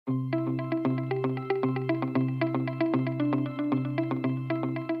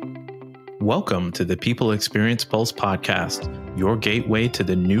Welcome to the People Experience Pulse podcast, your gateway to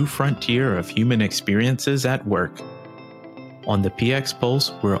the new frontier of human experiences at work. On the PX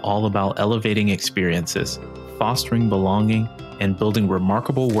Pulse, we're all about elevating experiences, fostering belonging, and building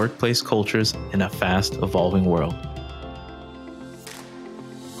remarkable workplace cultures in a fast evolving world.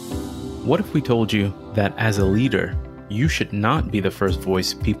 What if we told you that as a leader, you should not be the first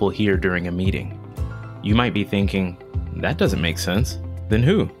voice people hear during a meeting? You might be thinking, that doesn't make sense. Then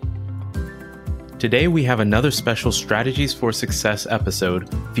who? Today we have another special Strategies for Success episode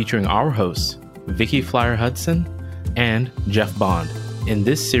featuring our hosts, Vicky Flyer Hudson and Jeff Bond, in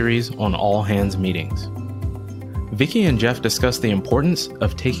this series on all hands meetings. Vicky and Jeff discuss the importance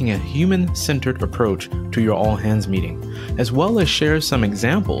of taking a human-centered approach to your all hands meeting, as well as share some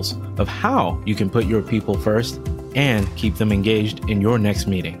examples of how you can put your people first and keep them engaged in your next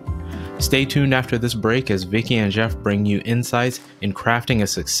meeting. Stay tuned after this break as Vicky and Jeff bring you insights in crafting a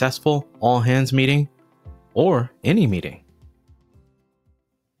successful all-hands meeting or any meeting.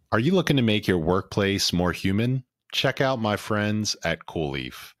 Are you looking to make your workplace more human? Check out my friends at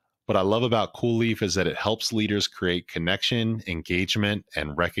CoolLeaf. What I love about CoolLeaf is that it helps leaders create connection, engagement,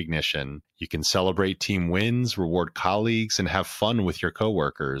 and recognition. You can celebrate team wins, reward colleagues, and have fun with your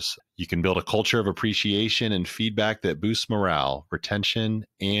coworkers. You can build a culture of appreciation and feedback that boosts morale, retention,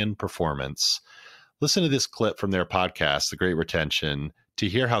 and performance. Listen to this clip from their podcast, The Great Retention, to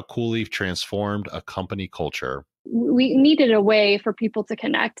hear how CoolLeaf transformed a company culture. We needed a way for people to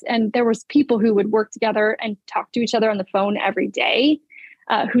connect, and there was people who would work together and talk to each other on the phone every day.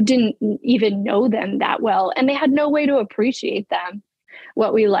 Who didn't even know them that well, and they had no way to appreciate them.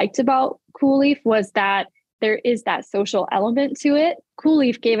 What we liked about CoolLeaf was that there is that social element to it.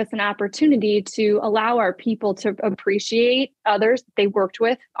 CoolLeaf gave us an opportunity to allow our people to appreciate others they worked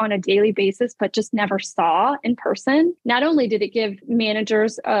with on a daily basis, but just never saw in person. Not only did it give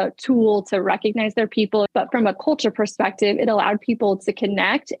managers a tool to recognize their people, but from a culture perspective, it allowed people to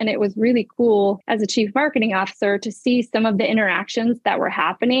connect. And it was really cool as a chief marketing officer to see some of the interactions that were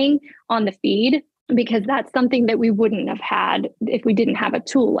happening on the feed, because that's something that we wouldn't have had if we didn't have a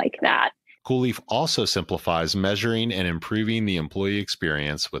tool like that. CoolLeaf also simplifies measuring and improving the employee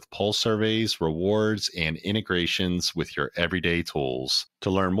experience with pulse surveys, rewards, and integrations with your everyday tools. To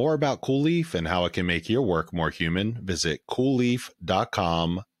learn more about CoolLeaf and how it can make your work more human, visit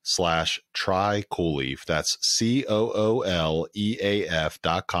coolleaf.com/try CoolLeaf. That's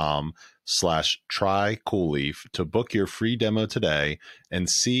COOLEAF.com/try CoolLeaf to book your free demo today and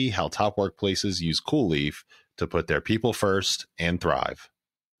see how top workplaces use CoolLeaf to put their people first and thrive.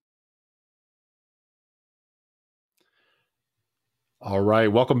 All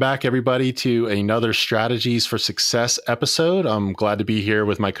right. Welcome back, everybody, to another Strategies for Success episode. I'm glad to be here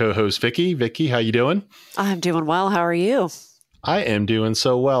with my co-host, Vicky. Vicky, how you doing? I'm doing well. How are you? I am doing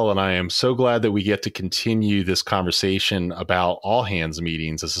so well, and I am so glad that we get to continue this conversation about all hands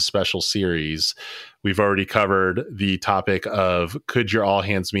meetings as a special series. We've already covered the topic of could your all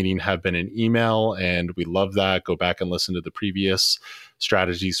hands meeting have been an email? And we love that. Go back and listen to the previous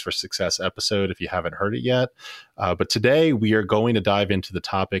Strategies for Success episode if you haven't heard it yet. But today we are going to dive into the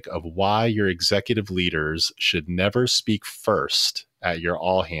topic of why your executive leaders should never speak first at your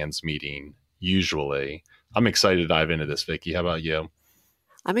all hands meeting, usually. I'm excited to dive into this, Vicky. How about you?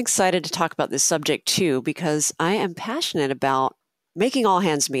 I'm excited to talk about this subject too, because I am passionate about making all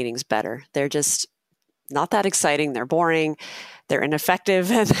hands meetings better. They're just not that exciting. They're boring. They're ineffective,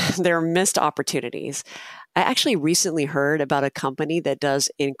 and they're missed opportunities. I actually recently heard about a company that does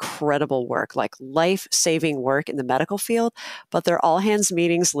incredible work, like life-saving work in the medical field, but their all-hands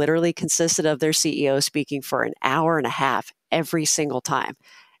meetings literally consisted of their CEO speaking for an hour and a half every single time.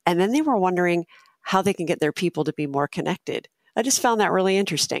 And then they were wondering how they can get their people to be more connected. I just found that really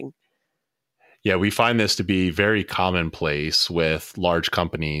interesting. Yeah, we find this to be very commonplace with large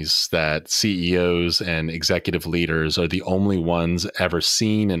companies that CEOs and executive leaders are the only ones ever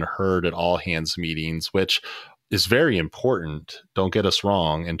seen and heard at all hands meetings, which is very important. Don't get us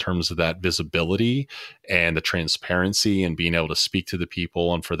wrong in terms of that visibility and the transparency and being able to speak to the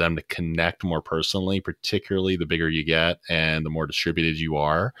people and for them to connect more personally, particularly the bigger you get and the more distributed you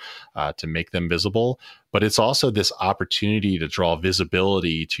are, to make them visible. But it's also this opportunity to draw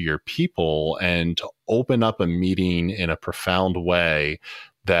visibility to your people and to open up a meeting in a profound way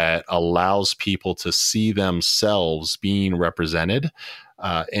that allows people to see themselves being represented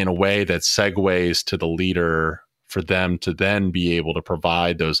in a way that segues to the leader for them to then be able to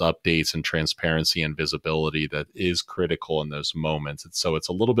provide those updates and transparency and visibility that is critical in those moments. And so it's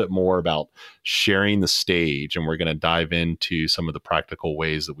a little bit more about sharing the stage, and we're going to dive into some of the practical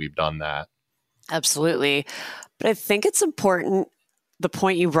ways that we've done that. Absolutely. But I think it's important the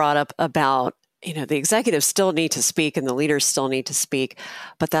point you brought up about, the executives still need to speak and the leaders still need to speak,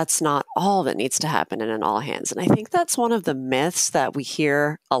 but that's not all that needs to happen in an all hands. And I think that's one of the myths that we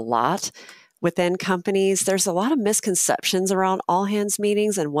hear a lot within companies. There's a lot of misconceptions around all hands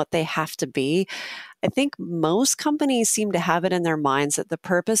meetings and what they have to be. I think most companies seem to have it in their minds that the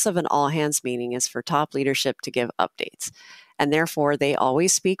purpose of an all hands meeting is for top leadership to give updates. And therefore, they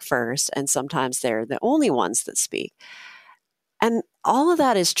always speak first, and sometimes they're the only ones that speak. And all of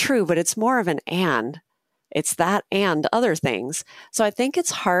that is true, but it's more of an and. It's that and other things. So I think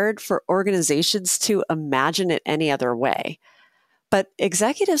it's hard for organizations to imagine it any other way. But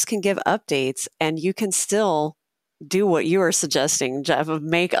executives can give updates, and you can still do what you are suggesting, Jeff, of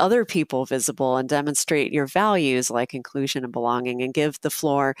make other people visible and demonstrate your values like inclusion and belonging, and give the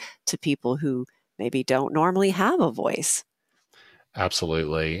floor to people who maybe don't normally have a voice.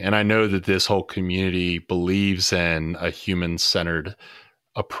 Absolutely. And I know that this whole community believes in a human-centered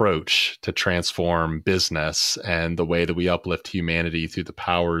approach to transform business and the way that we uplift humanity through the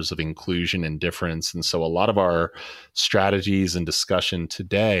powers of inclusion and difference. And so a lot of our strategies and discussion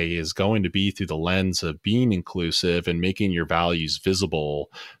today is going to be through the lens of being inclusive and making your values visible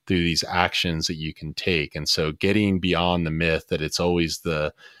through these actions that you can take. And so getting beyond the myth that it's always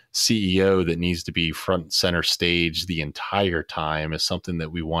the CEO that needs to be front and center stage the entire time is something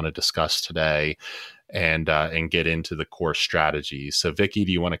that we want to discuss today and get into the core strategies. So Vicki,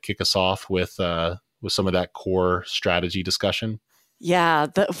 do you want to kick us off with some of that core strategy discussion? Yeah,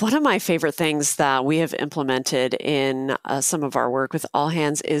 one of my favorite things that we have implemented in some of our work with All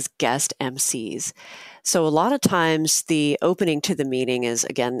Hands is guest MCs. So a lot of times the opening to the meeting is,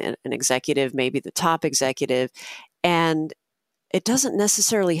 again, an executive, maybe the top executive, and it doesn't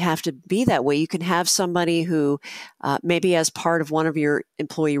necessarily have to be that way. You can have somebody who maybe as part of one of your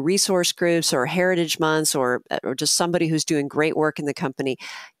employee resource groups or heritage months or just somebody who's doing great work in the company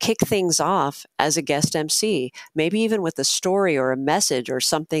kick things off as a guest MC, maybe even with a story or a message or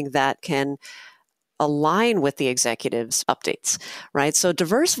something that can align with the executives' updates, right? So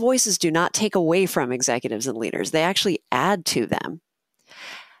diverse voices do not take away from executives and leaders. They actually add to them.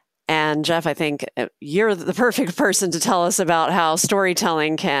 And Jeff, I think you're the perfect person to tell us about how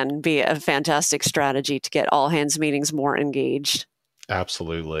storytelling can be a fantastic strategy to get all hands meetings more engaged.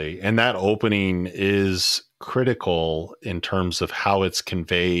 Absolutely. And that opening is critical in terms of how it's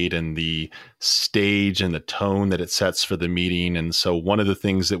conveyed and the stage and the tone that it sets for the meeting. And so one of the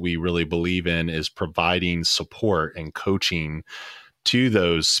things that we really believe in is providing support and coaching to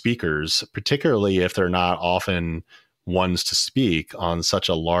those speakers, particularly if they're not often ones to speak on such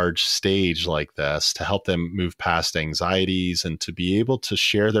a large stage like this, to help them move past anxieties and to be able to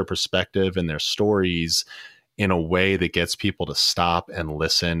share their perspective and their stories in a way that gets people to stop and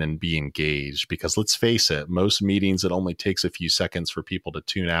listen and be engaged. Because let's face it, most meetings, it only takes a few seconds for people to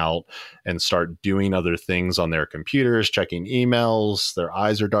tune out and start doing other things on their computers, checking emails, their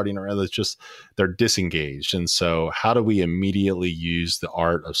eyes are darting around. It's just, they're disengaged. And so how do we immediately use the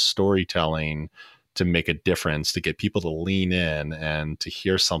art of storytelling to make a difference, to get people to lean in and to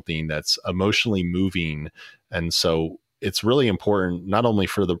hear something that's emotionally moving? And so it's really important, not only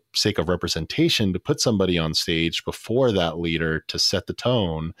for the sake of representation, to put somebody on stage before that leader to set the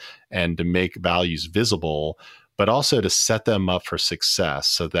tone and to make values visible, but also to set them up for success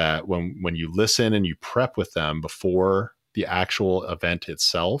so that when you listen and you prep with them before the actual event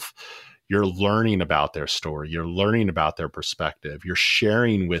itself, you're learning about their story, you're learning about their perspective, you're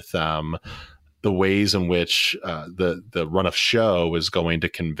sharing with them the ways in which the run of show is going to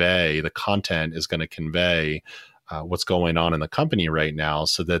convey, the content is going to convey what's going on in the company right now,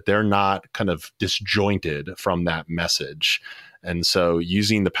 so that they're not kind of disjointed from that message. And so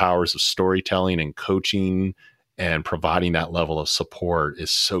using the powers of storytelling and coaching and providing that level of support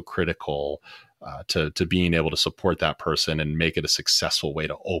is so critical to being able to support that person and make it a successful way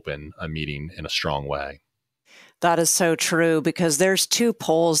to open a meeting in a strong way. That is so true, because there's two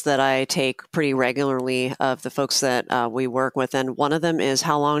polls that I take pretty regularly of the folks that we work with. And one of them is,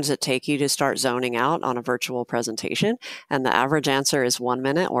 how long does it take you to start zoning out on a virtual presentation? And the average answer is 1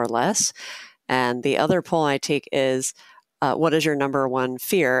 minute or less. And the other poll I take is, what is your number one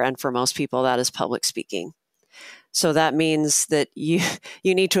fear? And for most people, that is public speaking. So that means that you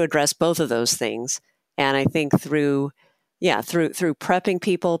need to address both of those things. And I think through prepping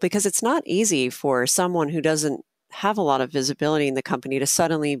people, because it's not easy for someone who doesn't have a lot of visibility in the company to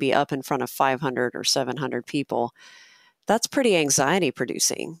suddenly be up in front of 500 or 700 people. That's pretty anxiety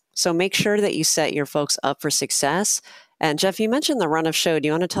producing. So make sure that you set your folks up for success And Jeff, you mentioned the run of show. Do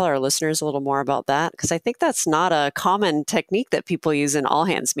you want to tell our listeners a little more about that? Because I think that's not a common technique that people use in all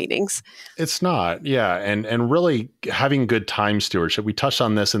hands meetings. It's not. Yeah. And really having good time stewardship. We touched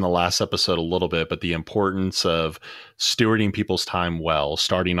on this in the last episode a little bit, but the importance of stewarding people's time well,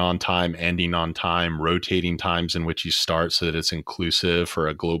 starting on time, ending on time, rotating times in which you start so that it's inclusive for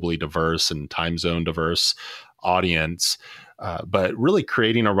a globally diverse and time zone diverse audience. But really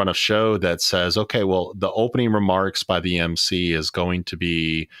creating a run of show that says, okay, well, the opening remarks by the MC is going to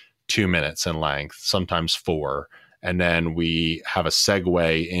be 2 minutes in length, sometimes 4. And then we have a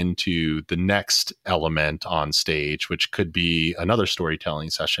segue into the next element on stage, which could be another storytelling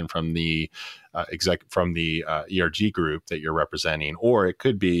session from the ERG group that you're representing, or it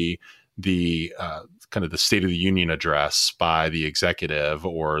could be the kind of the State of the Union address by the executive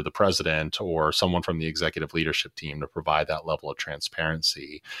or the president or someone from the executive leadership team to provide that level of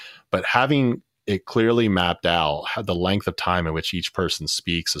transparency. But having it clearly mapped out, the length of time in which each person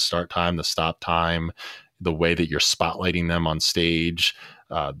speaks, the start time, the stop time, the way that you're spotlighting them on stage,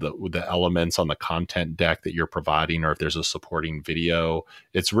 the elements on the content deck that you're providing, or if there's a supporting video,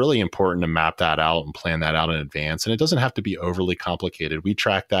 it's really important to map that out and plan that out in advance. And it doesn't have to be overly complicated. We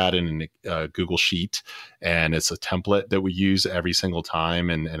track that in a Google Sheet, and it's a template that we use every single time,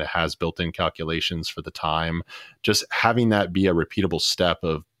 and it has built-in calculations for the time. Just having that be a repeatable step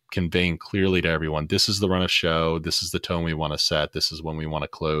of conveying clearly to everyone, this is the run of show, this is the tone we want to set, this is when we want to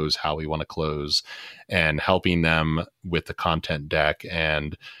close, how we want to close, and helping them with the content deck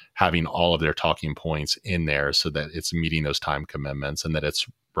and having all of their talking points in there so that it's meeting those time commitments and that it's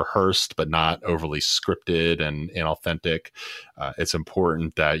rehearsed but not overly scripted and inauthentic. It's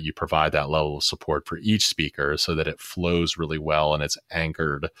important that you provide that level of support for each speaker so that it flows really well and it's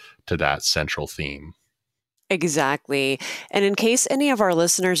anchored to that central theme. Exactly. And in case any of our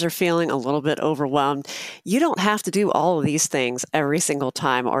listeners are feeling a little bit overwhelmed, you don't have to do all of these things every single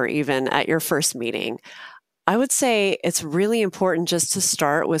time or even at your first meeting. I would say it's really important just to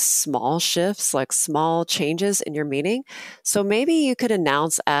start with small shifts, like small changes in your meeting. So maybe you could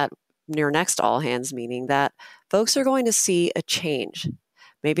announce at your next all hands meeting that folks are going to see a change.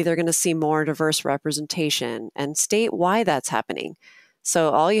 Maybe they're going to see more diverse representation and state why that's happening.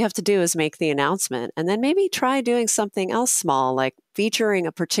 So all you have to do is make the announcement and then maybe try doing something else small, like featuring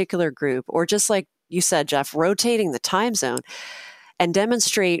a particular group, or just like you said, Jeff, rotating the time zone and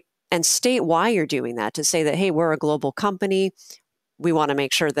demonstrate and state why you're doing that, to say that, hey, we're a global company. We want to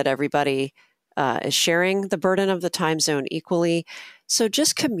make sure that everybody is sharing the burden of the time zone equally. So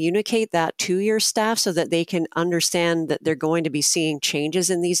just communicate that to your staff so that they can understand that they're going to be seeing changes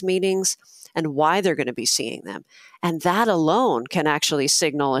in these meetings and why they're going to be seeing them. And that alone can actually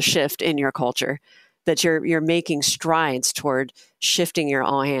signal a shift in your culture, that you're making strides toward shifting your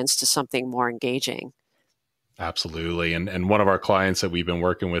all hands to something more engaging. Absolutely. And one of our clients that we've been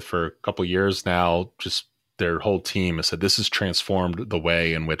working with for a couple of years now, just their whole team has said this has transformed the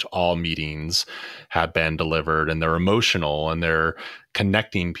way in which all meetings have been delivered, and they're emotional and they're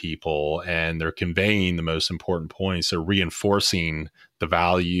connecting people and they're conveying the most important points. They're reinforcing the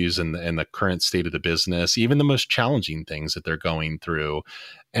values and the current state of the business, even the most challenging things that they're going through.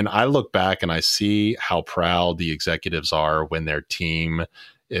 And I look back and I see how proud the executives are when their team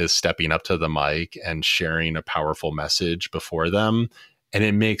is stepping up to the mic and sharing a powerful message before them. And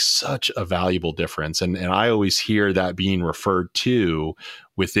it makes such a valuable difference. And I always hear that being referred to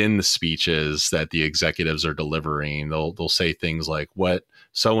within the speeches that the executives are delivering. They'll say things like what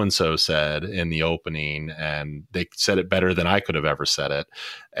so-and-so said in the opening, and they said it better than I could have ever said it.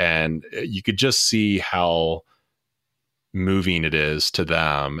 And you could just see how moving it is to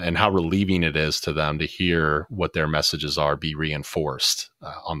them and how relieving it is to them to hear what their messages are be reinforced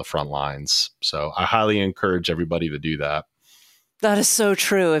on the front lines. So I highly encourage everybody to do that. That is so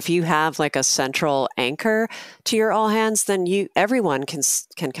true. If you have like a central anchor to your all hands, then everyone can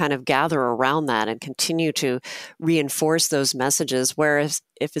kind of gather around that and continue to reinforce those messages. Whereas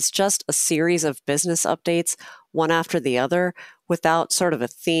if it's just a series of business updates, one after the other, without sort of a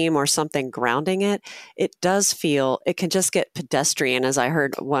theme or something grounding it, it can just get pedestrian, as I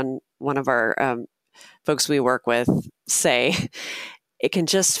heard one of our folks we work with say. It can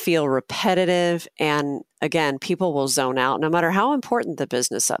just feel repetitive. And again, people will zone out no matter how important the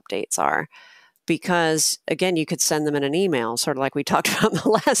business updates are. Because again, you could send them in an email, sort of like we talked about in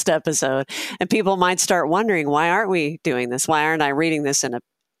the last episode, and people might start wondering, why aren't we doing this? Why aren't I reading this in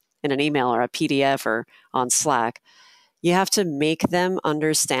an email or a PDF or on Slack? You have to make them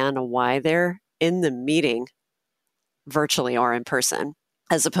understand why they're in the meeting virtually or in person,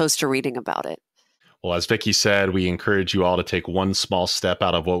 as opposed to reading about it. Well, as Vicki said, we encourage you all to take one small step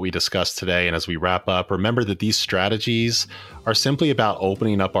out of what we discussed today. And as we wrap up, remember that these strategies are simply about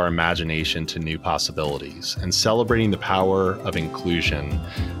opening up our imagination to new possibilities and celebrating the power of inclusion.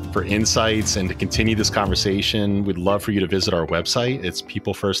 For insights and to continue this conversation, we'd love for you to visit our website. It's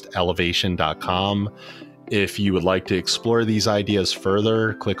peoplefirstellevation.com. If you would like to explore these ideas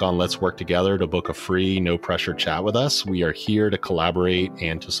further, click on Let's Work Together to book a free, no pressure chat with us. We are here to collaborate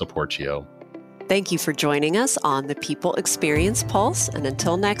and to support you. Thank you for joining us on the People Experience Pulse. And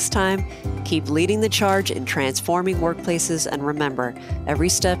until next time, keep leading the charge in transforming workplaces. And remember, every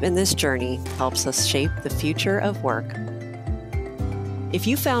step in this journey helps us shape the future of work. If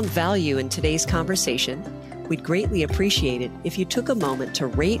you found value in today's conversation, we'd greatly appreciate it if you took a moment to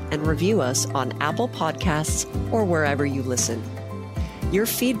rate and review us on Apple Podcasts or wherever you listen. Your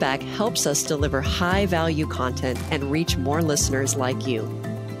feedback helps us deliver high-value content and reach more listeners like you.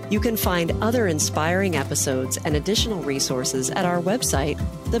 You can find other inspiring episodes and additional resources at our website,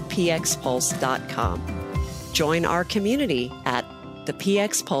 thepxpulse.com. Join our community at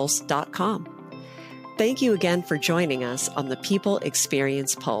thepxpulse.com. Thank you again for joining us on the People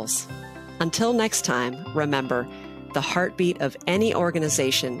Experience Pulse. Until next time, remember, the heartbeat of any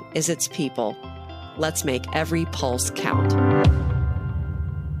organization is its people. Let's make every pulse count.